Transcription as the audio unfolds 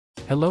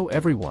Hello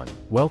everyone,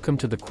 welcome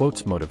to the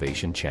Quotes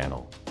Motivation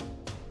channel.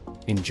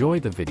 Enjoy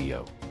the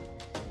video.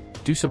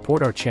 Do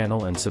support our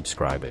channel and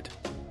subscribe it.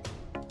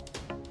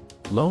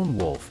 Lone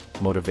Wolf,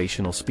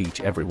 motivational speech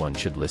everyone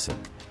should listen.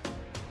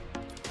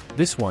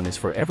 This one is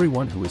for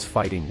everyone who is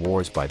fighting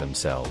wars by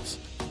themselves.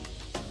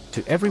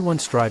 To everyone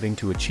striving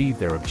to achieve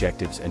their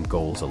objectives and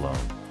goals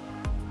alone.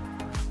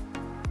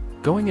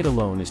 Going it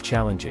alone is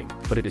challenging,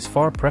 but it is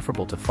far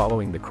preferable to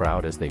following the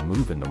crowd as they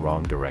move in the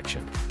wrong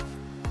direction.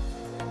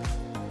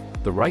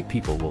 The right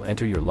people will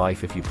enter your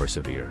life if you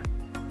persevere.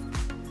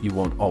 You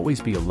won't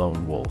always be a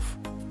lone wolf.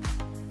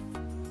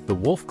 The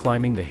wolf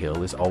climbing the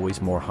hill is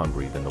always more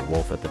hungry than the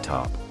wolf at the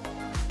top.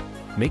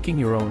 Making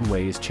your own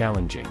way is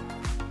challenging.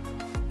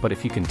 But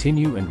if you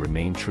continue and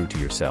remain true to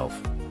yourself,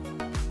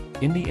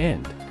 in the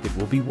end, it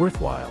will be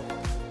worthwhile.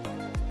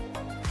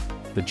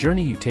 The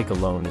journey you take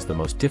alone is the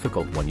most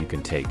difficult one you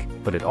can take,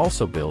 but it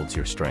also builds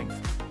your strength.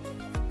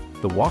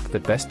 The walk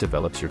that best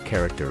develops your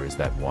character is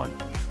that one.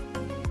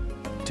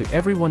 To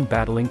everyone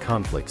battling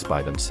conflicts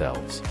by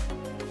themselves,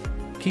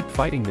 keep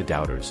fighting the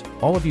doubters,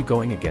 all of you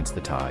going against the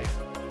tide.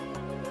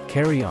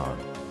 Carry on.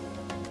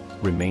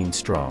 Remain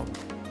strong.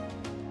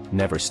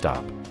 Never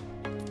stop.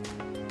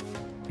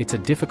 It's a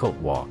difficult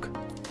walk.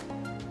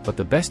 But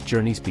the best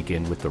journeys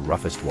begin with the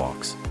roughest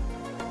walks.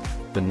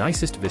 The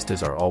nicest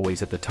vistas are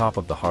always at the top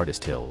of the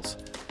hardest hills.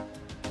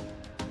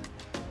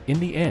 In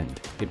the end,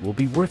 it will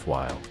be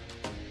worthwhile.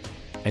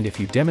 And if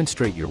you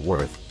demonstrate your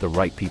worth, the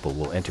right people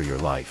will enter your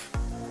life.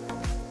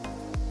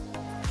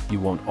 You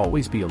won't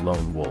always be a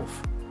lone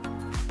wolf.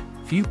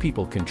 Few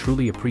people can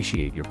truly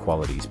appreciate your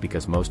qualities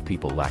because most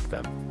people lack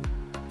them.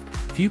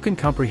 Few can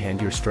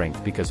comprehend your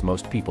strength because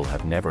most people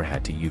have never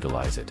had to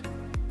utilize it.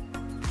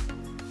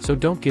 So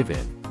don't give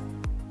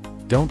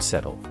in. Don't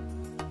settle.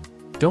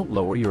 Don't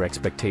lower your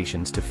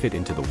expectations to fit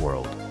into the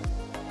world.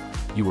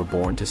 You were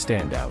born to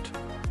stand out.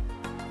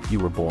 You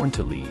were born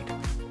to lead.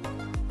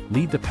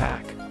 Lead the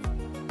pack.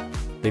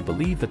 They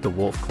believe that the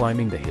wolf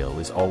climbing the hill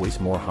is always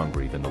more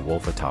hungry than the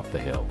wolf atop the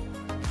hill.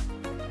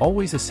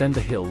 Always ascend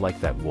the hill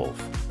like that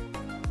wolf.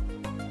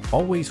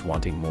 Always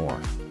wanting more.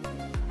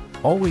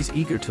 Always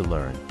eager to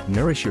learn,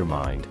 nourish your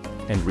mind,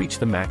 and reach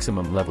the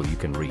maximum level you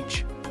can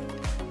reach.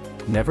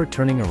 Never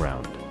turning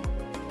around.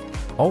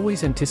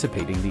 Always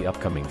anticipating the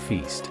upcoming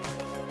feast.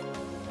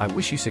 I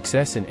wish you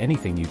success in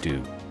anything you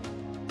do.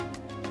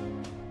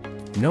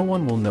 No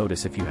one will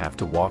notice if you have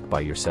to walk by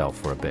yourself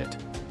for a bit.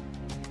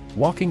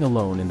 Walking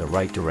alone in the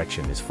right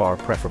direction is far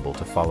preferable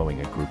to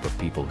following a group of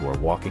people who are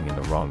walking in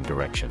the wrong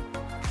direction.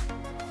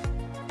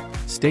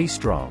 Stay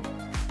strong.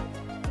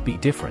 Be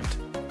different.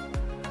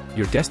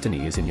 Your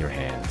destiny is in your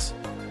hands.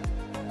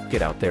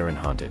 Get out there and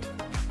hunt it.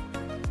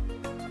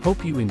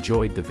 Hope you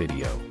enjoyed the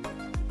video.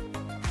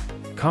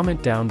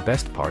 Comment down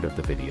best part of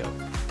the video.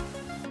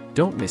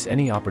 Don't miss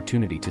any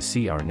opportunity to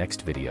see our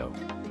next video.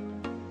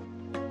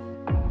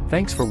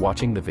 Thanks for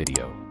watching the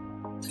video.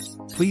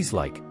 Please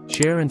like,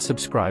 share and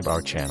subscribe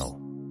our channel.